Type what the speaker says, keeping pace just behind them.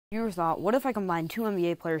You ever thought, what if I combined two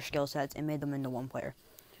NBA player skill sets and made them into one player?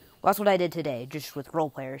 Well, that's what I did today, just with role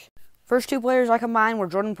players. First two players I combined were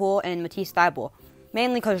Jordan Poole and Matisse Thybulle,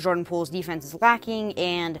 mainly because Jordan Poole's defense is lacking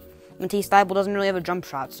and Matisse Thybulle doesn't really have a jump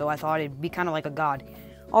shot, so I thought it'd be kind of like a god.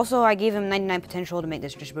 Also, I gave him 99 potential to make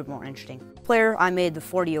this just a bit more interesting. Player, I made the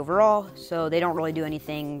 40 overall, so they don't really do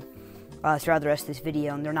anything throughout the rest of this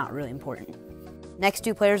video, and they're not really important. Next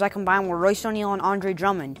two players I combined were Royce O'Neal and Andre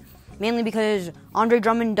Drummond, mainly because Andre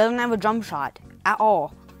Drummond doesn't have a jump shot at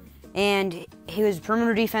all, and his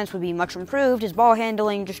perimeter defense would be much improved, his ball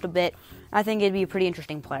handling just a bit. I think it'd be a pretty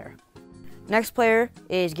interesting player. Next player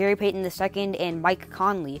is Gary Payton II and Mike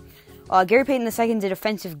Conley. Gary Payton II is a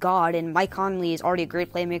defensive god, and Mike Conley is already a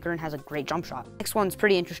great playmaker and has a great jump shot. Next one's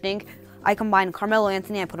pretty interesting. I combined Carmelo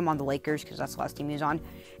Anthony, I put him on the Lakers because that's the last team he was on,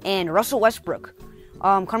 and Russell Westbrook.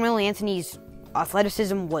 Carmelo Anthony's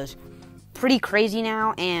athleticism was pretty crazy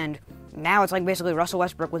now, and now it's like basically Russell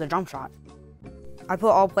Westbrook with a jump shot. I put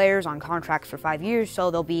all players on contracts for 5 years,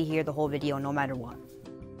 so they'll be here the whole video no matter what.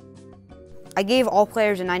 I gave all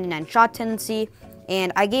players a 99 shot tendency,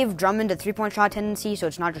 and I gave Drummond a 3-point shot tendency, so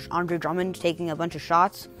it's not just Andre Drummond taking a bunch of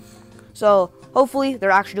shots. So hopefully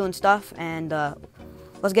they're actually doing stuff, and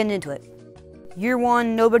let's get into it. Year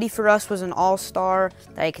one, nobody for us was an all-star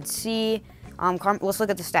that I could see. Let's look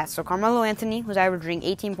at the stats. So Carmelo Anthony was averaging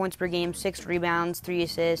 18 points per game, 6 rebounds, 3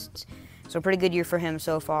 assists. So pretty good year for him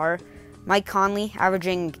so far. Mike Conley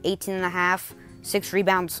averaging 18.5, 6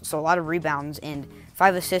 rebounds, so a lot of rebounds, and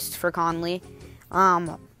 5 assists for Conley.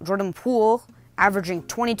 Jordan Poole averaging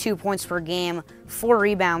 22 points per game, 4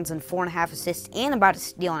 rebounds, and 4.5 assists, and about a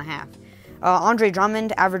steal and a half. Andre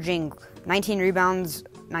Drummond averaging 19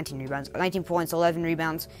 points, 11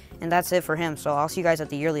 rebounds, and that's it for him. So I'll see you guys at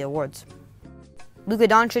the yearly awards. Luka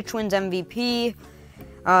Doncic wins MVP.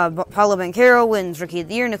 Paolo Banchero wins Rookie of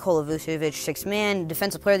the Year. Nikola Vucevic, 6th man.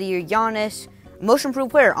 Defensive Player of the Year, Giannis. Most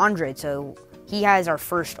Improved Player, Andre. So he has our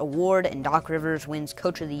first award, and Doc Rivers wins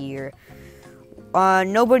Coach of the Year.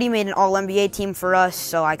 Nobody made an All-NBA team for us,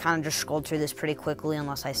 so I kind of just scrolled through this pretty quickly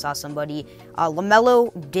unless I saw somebody.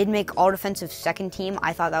 LaMelo did make All-Defensive Second Team.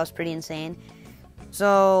 I thought that was pretty insane.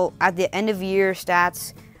 So at the end of year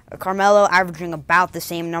stats, Carmelo averaging about the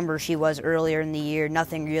same numbers he was earlier in the year.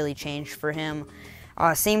 Nothing really changed for him.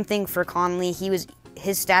 Same thing for Conley. His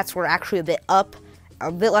stats were actually a bit up,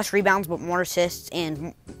 a bit less rebounds, but more assists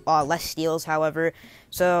and less steals, however.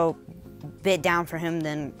 So a bit down for him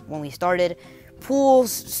than when we started.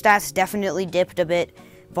 Poole's stats definitely dipped a bit,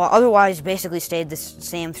 but otherwise basically stayed the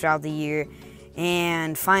same throughout the year.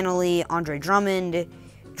 And finally, Andre Drummond.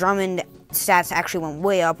 Drummond stats actually went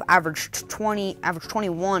way up, averaged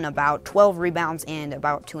 21, about 12 rebounds and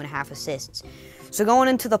about 2.5 assists. So going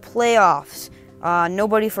into the playoffs,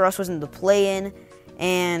 nobody for us was in the play-in,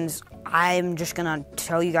 and I'm just gonna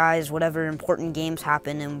tell you guys whatever important games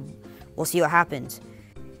happen, and we'll see what happens.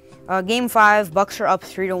 Game 5, Bucks are up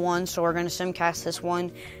 3-1, so we're gonna simcast this one.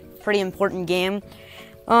 Pretty important game.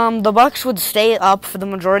 The Bucks would stay up for the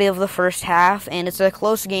majority of the first half, and it's a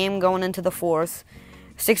close game going into the fourth.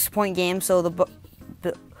 6-point game, so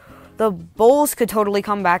the Bulls could totally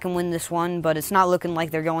come back and win this one, but it's not looking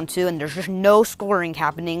like they're going to, and there's just no scoring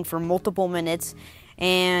happening for multiple minutes,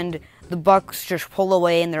 and the Bucks just pull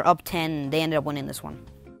away, and they're up 10, and they ended up winning this one.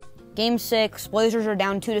 Game 6, Blazers are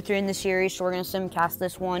down 2-3 in the series, so we're going to simcast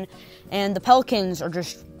this one, and the Pelicans are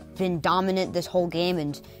just been dominant this whole game,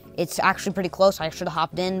 and it's actually pretty close. I should have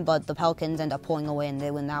hopped in, but the Pelicans end up pulling away, and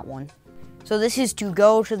they win that one. So this is to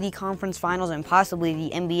go to the conference finals and possibly the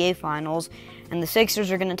NBA finals. And the Sixers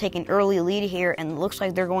are going to take an early lead here, and it looks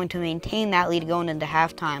like they're going to maintain that lead going into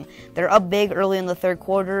halftime. They're up big early in the third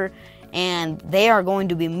quarter, and they are going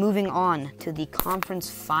to be moving on to the conference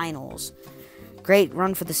finals. Great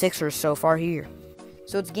run for the Sixers so far here.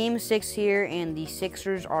 So it's game 6 here, and the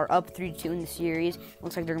Sixers are up 3-2 in the series.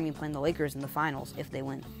 Looks like they're going to be playing the Lakers in the finals if they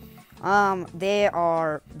win. They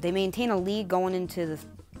maintain a lead going into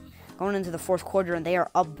the fourth quarter, and they are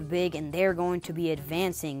up big, and they're going to be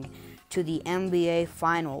advancing to the NBA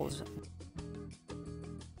Finals.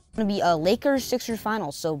 It's going to be a Lakers-Sixers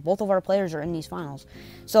Finals, so both of our players are in these finals.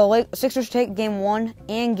 So Sixers take Game 1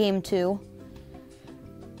 and Game 2.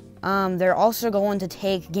 They're also going to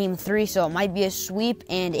take Game 3, so it might be a sweep,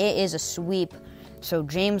 and it is a sweep. So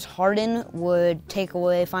James Harden would take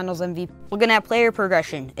away Finals MVP. Looking at player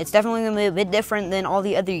progression, it's definitely going to be a bit different than all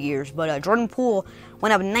the other years. But Jordan Poole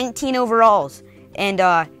went up 19 overalls,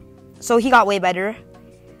 and so he got way better.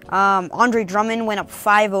 Andre Drummond went up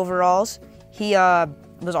 5 overalls. He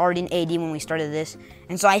was already an AD when we started this.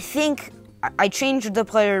 And so I think I changed the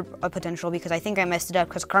player potential because I think I messed it up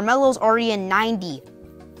because Carmelo's already a 90.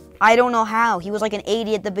 I don't know how. He was like an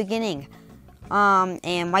 80 at the beginning.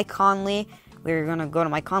 And Mike Conley, we're going to go to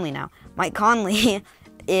Mike Conley now. Mike Conley,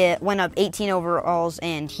 it went up 18 overalls,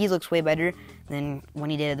 and he looks way better than when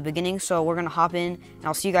he did at the beginning. So we're going to hop in, and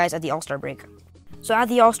I'll see you guys at the All-Star break. So at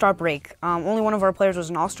the All-Star break, only one of our players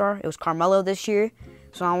was an All-Star. It was Carmelo this year.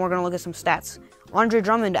 So now we're going to look at some stats. Andre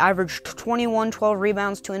Drummond averaged 21, 12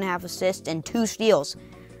 rebounds, 2.5 assists, and 2 steals.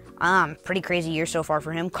 Pretty crazy year so far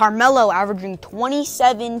for him. Carmelo averaging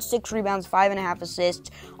 27, 6 rebounds, 5.5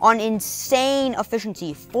 assists on insane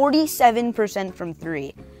efficiency, 47% from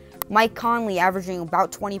 3. Mike Conley averaging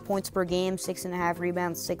about 20 points per game, 6.5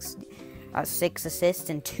 rebounds, 6 assists,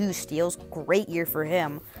 and 2 steals. Great year for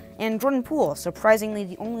him. And Jordan Poole, surprisingly,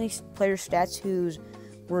 the only player stats whose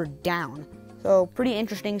were down. So pretty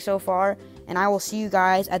interesting so far. And I will see you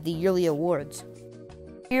guys at the yearly awards.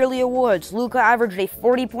 Yearly awards. Luka averaged a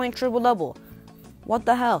 40-point triple-double. What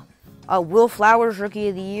the hell? Will Flowers, Rookie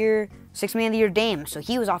of the Year, Sixth Man of the Year, Dame. So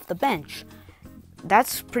he was off the bench.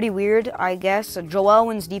 That's pretty weird, I guess. Joel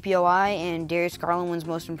wins DPOI, and Darius Garland wins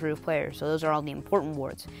Most Improved Player. So those are all the important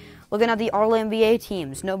awards. Looking at the All-NBA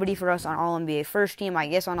teams. Nobody for us on All-NBA first team. I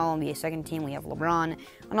guess on All-NBA second team we have LeBron.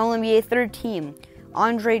 On All-NBA third team,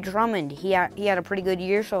 Andre Drummond. He had a pretty good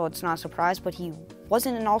year, so it's not a surprise, but he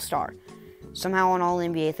wasn't an All-Star. Somehow on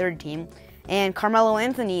All-NBA third team. And Carmelo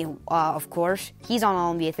Anthony, of course, he's on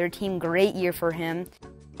All-NBA third team. Great year for him.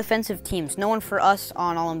 Defensive teams. No one for us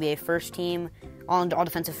on All-NBA first team,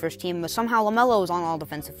 all-defensive first team, but somehow LaMelo was on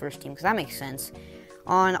all-defensive first team, because that makes sense.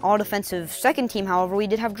 On all-defensive second team, however, we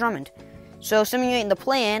did have Drummond. So simulating the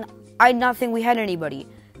play-in, I did not think we had anybody.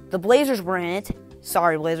 The Blazers were in it.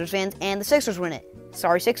 Sorry, Blazers fans. And the Sixers were in it.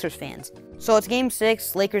 Sorry, Sixers fans. So it's Game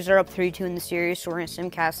 6. Lakers are up 3-2 in the series, so we're going to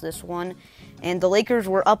simcast this one. And the Lakers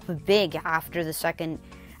were up big after the second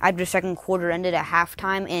quarter ended at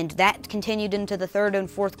halftime, and that continued into the third and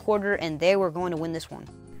fourth quarter, and they were going to win this one.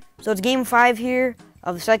 So it's Game 5 here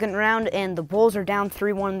of the second round, and the Bulls are down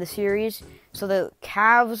 3-1 in the series. So the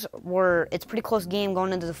Cavs it's a pretty close game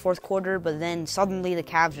going into the fourth quarter, but then suddenly the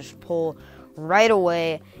Cavs just pull right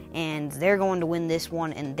away, and they're going to win this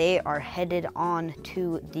one, and they are headed on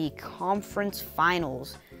to the conference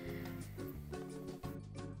finals.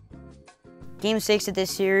 Game 6 of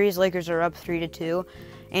this series, Lakers are up 3-2,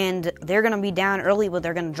 and they're going to be down early, but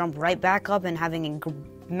they're going to jump right back up and having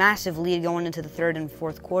a massive lead going into the third and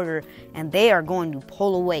fourth quarter, and they are going to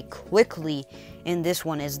pull away quickly in this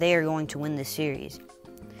one as they are going to win this series.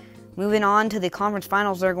 Moving on to the conference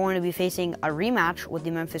finals, they're going to be facing a rematch with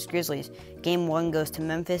the Memphis Grizzlies. Game 1 goes to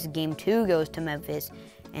Memphis, Game 2 goes to Memphis,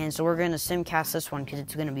 and so we're going to simcast this one because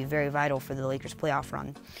it's going to be very vital for the Lakers' playoff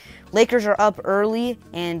run. Lakers are up early,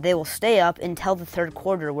 and they will stay up until the third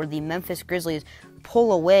quarter, where the Memphis Grizzlies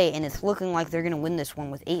pull away, and it's looking like they're going to win this one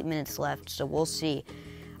with 8 minutes left, so we'll see.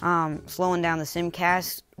 Slowing down the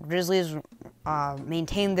simcast, Grizzlies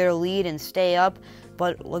maintain their lead and stay up,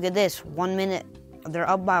 but look at this, 1 minute, they're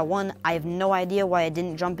up by 1. I have no idea why I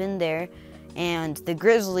didn't jump in there, and the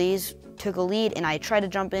Grizzlies took a lead, and I tried to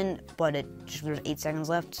jump in, but there's 8 seconds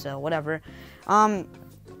left, so whatever.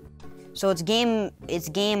 So it's game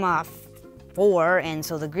 4, and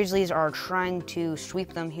so the Grizzlies are trying to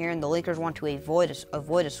sweep them here, and the Lakers want to avoid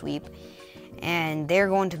a sweep, and they're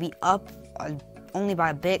going to be up only by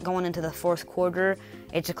a bit going into the fourth quarter.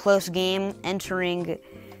 It's a close game entering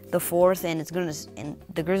the fourth, and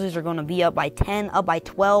the Grizzlies are going to be up by 10, up by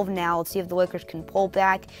 12 now. Let's see if the Lakers can pull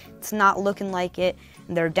back. It's not looking like it.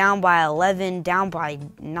 They're down by 11, down by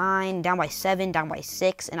 9, down by 7, down by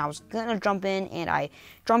 6, and I was going to jump in, and I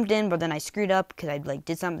jumped in, but then I screwed up because I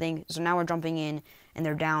did something. So now we're jumping in, and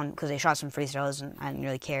they're down because they shot some free throws, and I didn't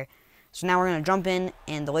really care. So now we're going to jump in,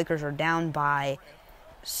 and the Lakers are down by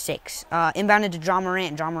 6. Inbounded to John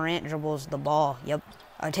Morant. John Morant dribbles the ball. Yep.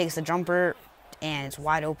 Takes the jumper, and it's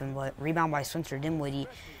wide open, but rebound by Spencer Dinwiddie.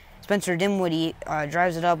 Spencer Dinwiddie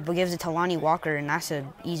drives it up, but gives it to Lonnie Walker, and that's an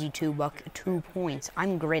easy 2 points.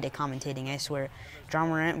 I'm great at commentating, I swear. John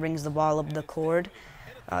Morant brings the ball up the court.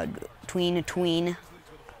 Tween.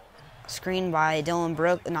 Screen by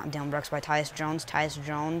by Tyus Jones. Tyus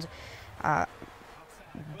Jones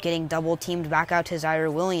getting double-teamed back out to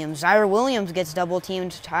Zaire Williams. Zaire Williams gets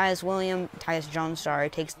double-teamed. Tyus Jones,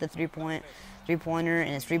 takes the three-pointer,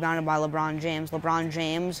 and it's rebounded by LeBron James. LeBron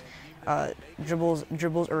James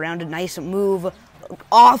dribbles around a nice move.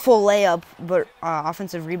 Awful layup, but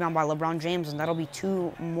offensive rebound by LeBron James, and that'll be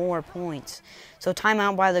 2 more points. So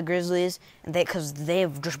timeout by the Grizzlies, and because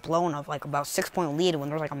they've just blown up like about 6-point lead when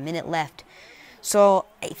there's like a minute left. So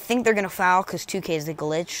I think they're going to foul because 2K is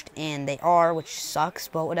glitched, and they are, which sucks,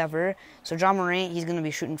 but whatever. So John Morant, he's going to be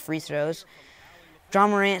shooting free throws. Ja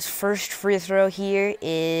Morant's first free throw here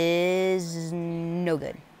is no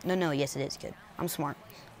good. No, yes it is good. I'm smart.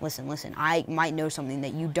 Listen, I might know something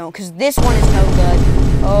that you don't, because this one is no good.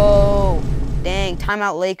 Oh, dang,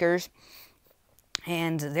 timeout Lakers.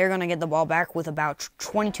 And they're going to get the ball back with about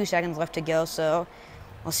 22 seconds left to go, so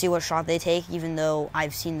we'll see what shot they take, even though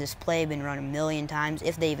I've seen this play been run a million times,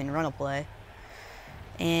 if they even run a play.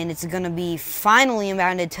 And it's going to be finally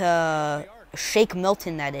inbounded to Shake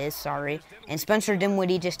Milton, that is, sorry. And Spencer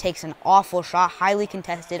Dinwiddie just takes an awful shot, highly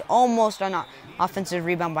contested, almost on an offensive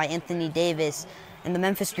rebound by Anthony Davis. And the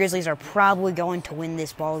Memphis Grizzlies are probably going to win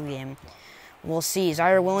this ball game. We'll see.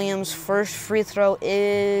 Zaire Williams' first free throw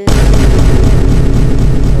is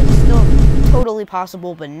still totally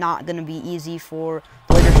possible, but not going to be easy for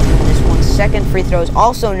the Lakers to win this one. Second free throw is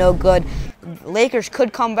also no good. Lakers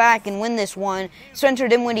could come back and win this one. Spencer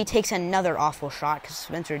Dinwiddie takes another awful shot because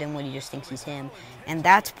Spencer Dinwiddie just thinks he's him. And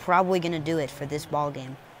that's probably going to do it for this ball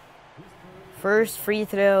game. First free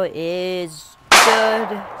throw is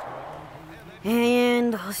good.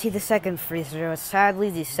 And let's see the second free throw. Sadly,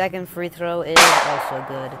 the second free throw is also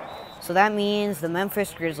good. So that means the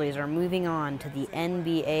Memphis Grizzlies are moving on to the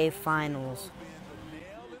NBA Finals.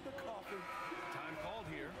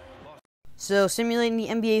 So simulating the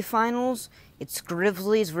NBA Finals, it's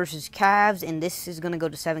Grizzlies versus Cavs, and this is going to go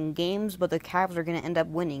to 7 games, but the Cavs are going to end up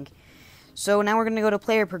winning. So now we're going to go to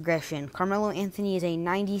player progression. Carmelo Anthony is a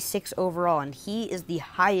 96 overall, and he is the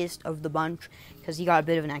highest of the bunch because he got a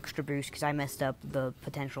bit of an extra boost because I messed up the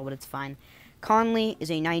potential, but it's fine. Conley is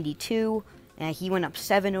a 92, and he went up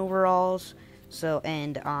 7 overalls. So,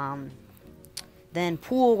 and then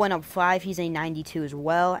Poole went up 5. He's a 92 as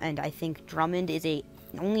well, and I think Drummond is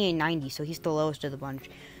only a 90, so he's the lowest of the bunch.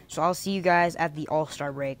 So I'll see you guys at the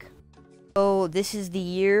All-Star break. So this is the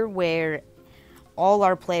year where all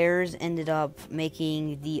our players ended up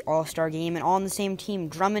making the All-Star game and all on the same team.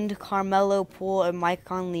 Drummond, Carmelo, Poole, and Mike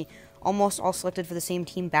Conley almost all selected for the same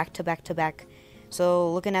team back to back to back.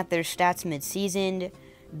 So looking at their stats mid-season,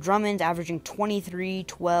 Drummond's averaging 23,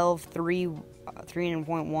 12,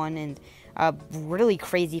 3.1, and a really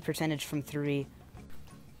crazy percentage from 3.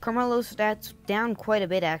 Carmelo's stats down quite a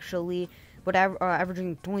bit actually, but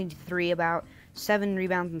averaging 23, about 7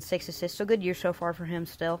 rebounds and 6 assists. So good year so far for him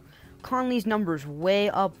still. Conley's numbers way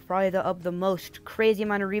up, probably up the most. Crazy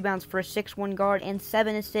amount of rebounds for a 6'1 guard and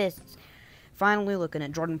 7 assists. Finally, looking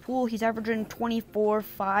at Jordan Poole, he's averaging 24,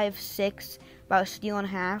 5, 6, about a steal and a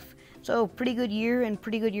half. So pretty good year and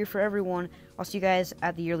pretty good year for everyone. I'll see you guys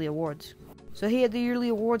at the yearly awards. So here at the yearly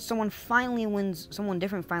awards, someone different finally wins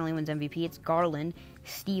MVP. It's Garland.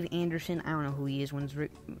 Steve Anderson, I don't know who he is, wins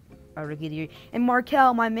Rookie of the Year. And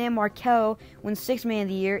Markel, my man Markel, wins 6th Man of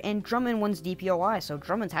the Year. And Drummond wins DPOI. So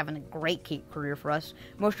Drummond's having a great career for us.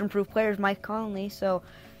 Most Improved Player is Mike Conley. So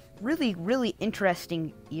really, really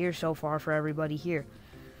interesting year so far for everybody here.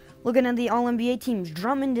 Looking at the All-NBA teams,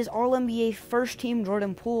 Drummond is All-NBA first team.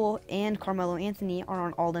 Jordan Poole and Carmelo Anthony are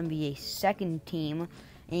on All-NBA second team.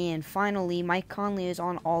 And finally, Mike Conley is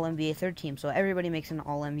on All-NBA third team. So everybody makes an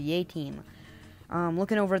All-NBA team.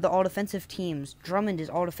 Looking over the all-defensive teams, Drummond is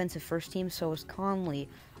all-defensive first team, so is Conley.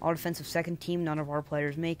 All-defensive second team, none of our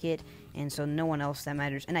players make it, and so no one else that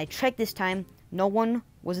matters. And I checked this time, no one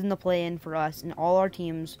was in the play-in for us, and all our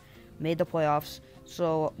teams made the playoffs.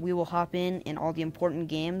 So we will hop in all the important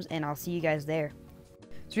games, and I'll see you guys there.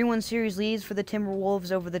 3-1 series leads for the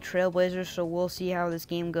Timberwolves over the Trailblazers, so we'll see how this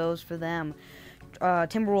game goes for them.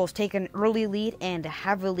 Timberwolves take an early lead and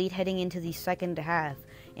have a lead heading into the second half.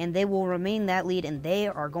 And they will remain that lead, and they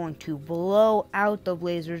are going to blow out the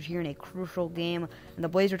Blazers here in a crucial game. And the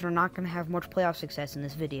Blazers are not going to have much playoff success in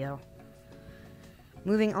this video.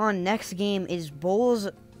 Moving on, next game is Bulls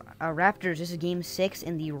Raptors. This is Game 6,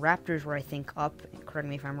 and the Raptors were, I think, up. Correct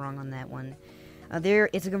me if I'm wrong on that one.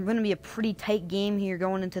 It's going to be a pretty tight game here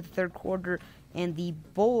going into the third quarter. And the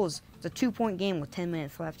Bulls, it's a 2-point game with 10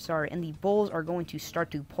 minutes left, and the Bulls are going to start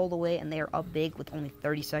to pull away, and they are up big with only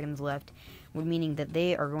 30 seconds left, meaning that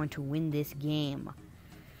they are going to win this game.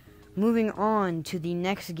 Moving on to the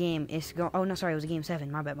next game, it was Game 7,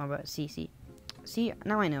 my bad, see,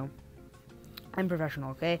 now I know. I'm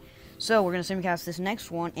professional, okay? So, we're going to simulcast this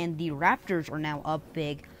next one, and the Raptors are now up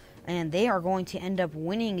big, and they are going to end up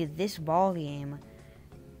winning this ball game.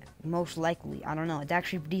 Most likely. I don't know. It's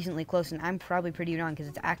actually decently close, and I'm probably pretty wrong because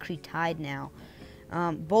it's actually tied now.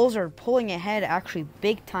 Bulls are pulling ahead actually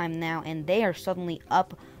big time now, and they are suddenly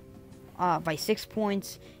up by 6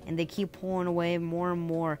 points, and they keep pulling away more and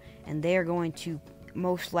more, and they are going to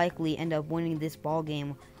most likely end up winning this ball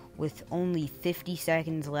game with only 50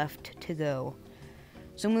 seconds left to go.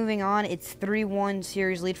 So moving on, it's 3-1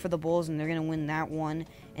 series lead for the Bulls, and they're going to win that one.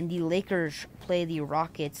 And the Lakers play the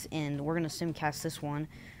Rockets, and we're going to simcast this one.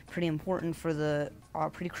 Pretty important for the,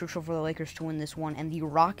 pretty crucial for the Lakers to win this one. And the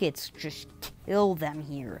Rockets just kill them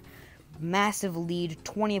here. Massive lead,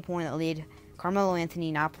 20-point lead. Carmelo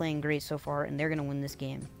Anthony not playing great so far, and they're going to win this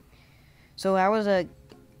game. So that was a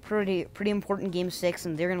pretty important Game 6,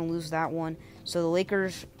 and they're going to lose that one. So the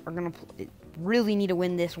Lakers are going to really need to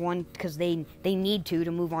win this one because they need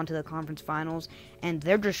to move on to the conference finals, and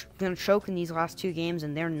they're just going to choke in these last 2 games,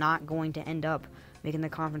 and they're not going to end up making the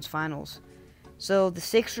conference finals. So the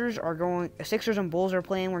Sixers and Bulls are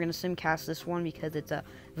playing. We're going to simcast this one because it's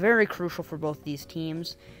very crucial for both these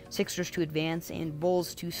teams. Sixers to advance and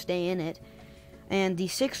Bulls to stay in it. And the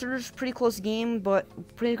Sixers, pretty close game for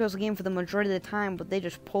the majority of the time, but they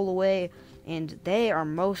just pull away, and they are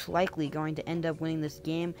most likely going to end up winning this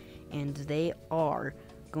game, and they are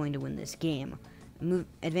going to win this game,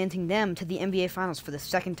 advancing them to the NBA Finals for the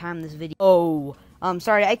second time in this video. Oh,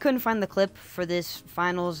 sorry, I couldn't find the clip for this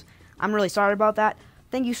Finals. I'm really sorry about that.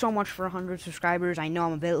 Thank you so much for 100 subscribers. I know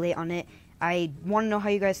I'm a bit late on it. I want to know how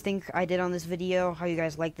you guys think I did on this video, how you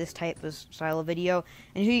guys like this type of style of video,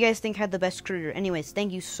 and who you guys think had the best career. Anyways,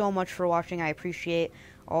 thank you so much for watching. I appreciate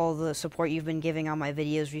all the support you've been giving on my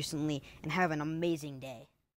videos recently, and have an amazing day.